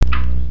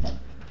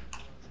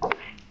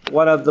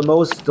one of the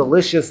most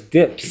delicious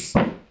dips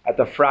at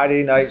the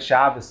Friday night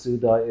Shabbos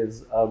Suda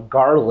is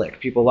garlic.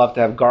 People love to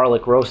have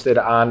garlic roasted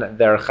on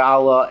their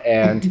challah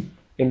and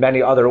in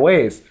many other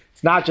ways.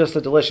 It's not just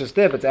a delicious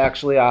dip, it's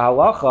actually a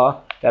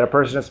halacha that a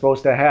person is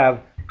supposed to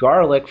have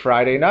garlic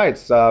Friday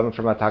nights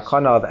from a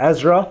takana of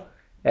Ezra,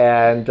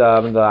 and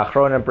the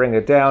Achronim bring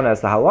it down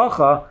as the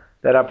halacha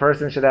that a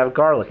person should have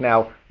garlic.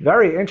 Now,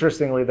 very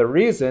interestingly, the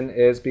reason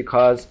is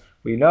because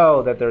we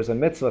know that there's a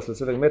mitzvah, a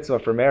specific mitzvah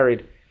for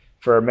married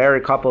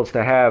couples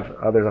to have,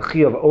 there's a chi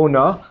of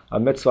ona, a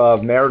mitzvah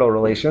of marital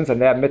relations,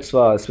 and that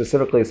mitzvah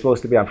specifically is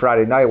supposed to be on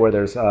Friday night where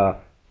there's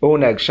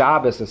oneg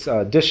Shabbos, this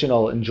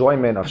additional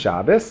enjoyment of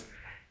Shabbos.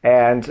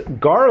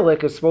 And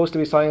garlic is supposed to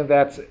be something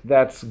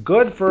that's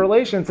good for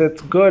relations. It's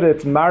good,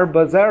 it's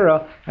marba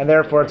zera, and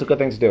therefore it's a good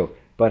thing to do.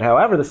 But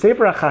however, the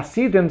Sefer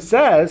HaChasidim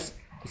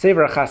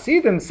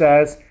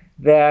says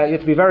that you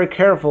have to be very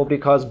careful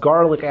because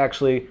garlic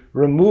actually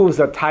removes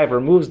a type,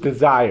 removes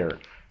desire.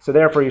 So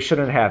therefore you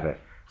shouldn't have it.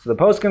 So the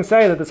post can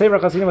say that the Sefer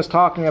HaChasidim was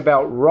talking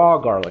about raw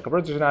garlic. A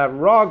person should not have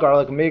raw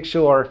garlic, make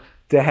sure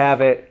to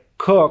have it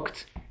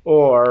cooked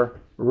or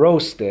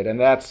roasted, and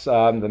that's the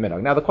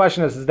minhag. Now the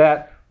question is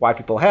that why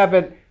people have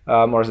it,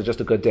 or is it just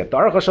a good dip? The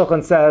Aruch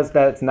HaShulchan says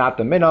that it's not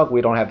the minhag,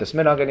 we don't have this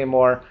minhag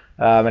anymore,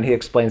 and he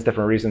explains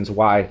different reasons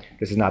why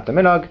this is not the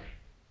minhag.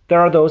 There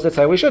are those that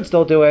say we should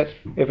still do it.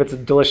 If it's a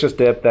delicious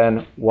dip,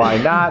 then why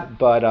not?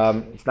 But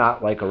it's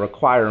not like a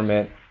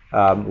requirement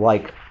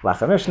like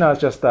Lechem Mishnah,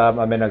 it's just a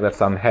minhag that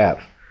some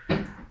have.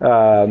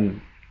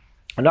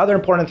 Another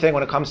important thing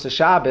when it comes to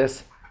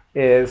Shabbos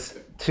is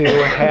to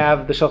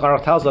have, the Shulchan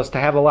Aruch tells us, to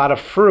have a lot of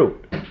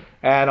fruit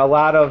and a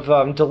lot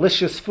of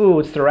delicious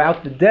foods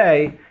throughout the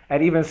day,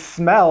 and even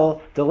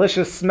smell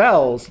delicious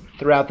smells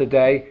throughout the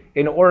day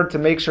in order to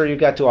make sure you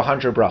get to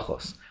 100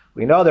 brachos.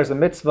 We know there's a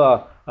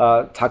mitzvah,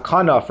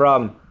 takana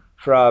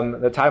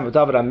from the time of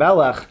David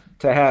HaMelech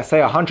to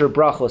say 100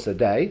 brachos a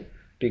day,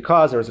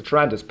 because there was a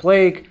tremendous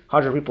plague,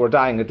 100 people were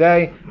dying a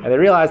day, and they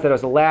realized that there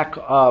was a lack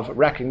of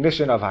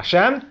recognition of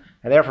Hashem,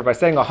 and therefore by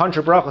saying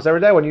 100 brachos every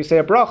day, when you say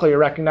a bracha, you're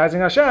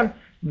recognizing Hashem.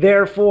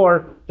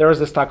 Therefore, there is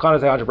this takana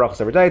to say 100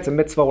 brachos every day. It's a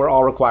mitzvah we're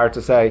all required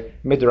to say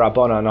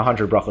midrabanan and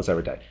 100 brachos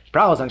every day. The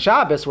problem is on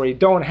Shabbos, where you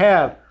don't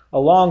have a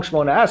long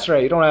Shmona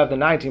Esrei, you don't have the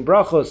 19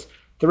 brachos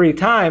 3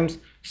 times,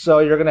 so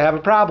you're going to have a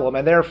problem.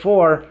 And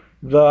therefore,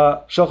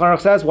 the Shulchan Aruch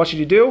says, what should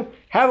you do?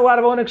 Have a lot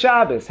of oneg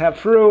Shabbos. Have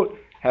fruit,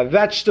 have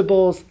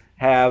vegetables,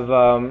 have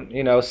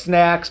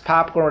snacks,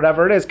 popcorn,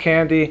 whatever it is,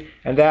 candy,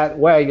 and that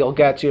way you'll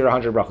get to your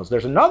 100 brachos.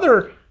 There's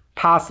another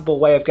possible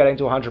way of getting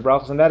to 100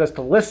 brachos, and that is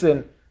to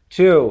listen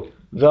to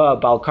the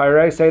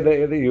Balkairei, say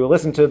that you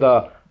listen to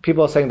the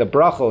people saying the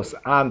brachos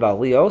on the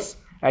aliyos,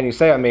 and you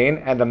say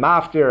amen, and the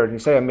maftir, and you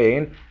say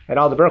amen, and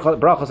all the brachos on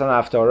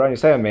the haftorah, and you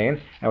say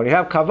amen. And when you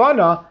have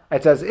kavana,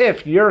 it's as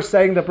if you're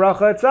saying the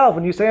bracha itself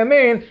when you say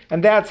amen,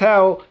 and that's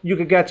how you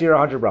could get to your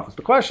 100 brachos.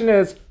 The question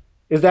is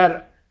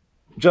that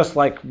just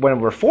like when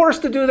we're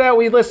forced to do that,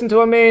 we listen to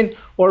amen,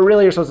 or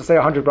really you're supposed to say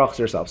 100 brachos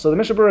yourself? So the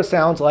Mishnah Berurah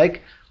sounds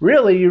like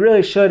you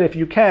really should, if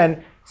you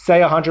can, say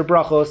 100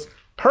 brachos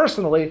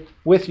personally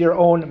with your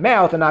own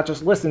mouth and not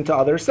just listen to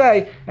others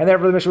say. And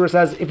therefore the Mishnah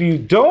says if you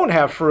don't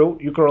have fruit,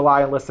 you can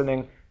rely on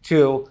listening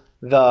to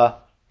the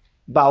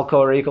balko,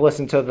 or you can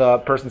listen to the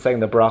person saying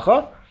the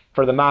bracha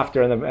for the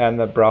maftir and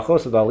the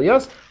brachos of the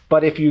aliyos.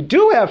 But if you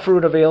do have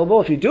fruit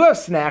available, if you do have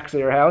snacks at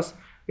your house,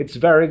 it's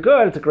very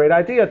good, it's a great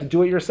idea to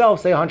do it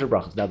yourself, say 100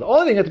 brachos. Now the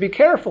only thing you have to be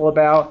careful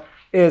about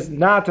is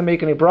not to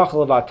make any bracha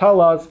of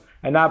atalas,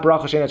 and not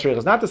brachos she'ein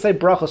tzrichos. Not to say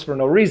brachos for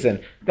no reason.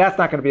 That's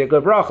not going to be a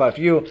good bracha. If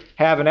you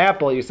have an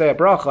apple, you say a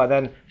bracha,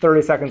 then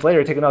 30 seconds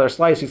later you take another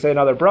slice, you say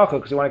another bracha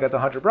because you want to get the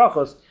 100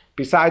 brachos.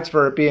 Besides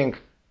for it being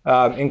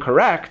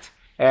incorrect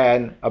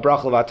and a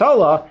bracha of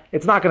atala,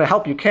 it's not going to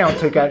help you count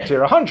to get to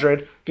your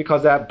 100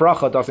 because that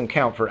bracha doesn't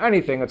count for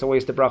anything. It's a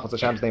waste of brachos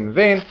Hashem's name in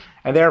vain.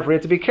 And therefore you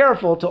have to be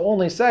careful to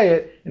only say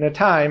it in a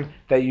time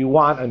that you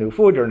want a new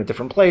food or in a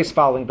different place,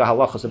 following the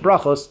halachos of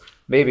brachos.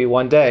 Maybe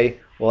one day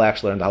we'll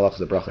actually learn the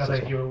halachos of brachos.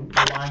 Like you're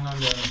relying on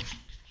the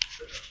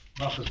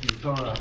brachos from the Torah.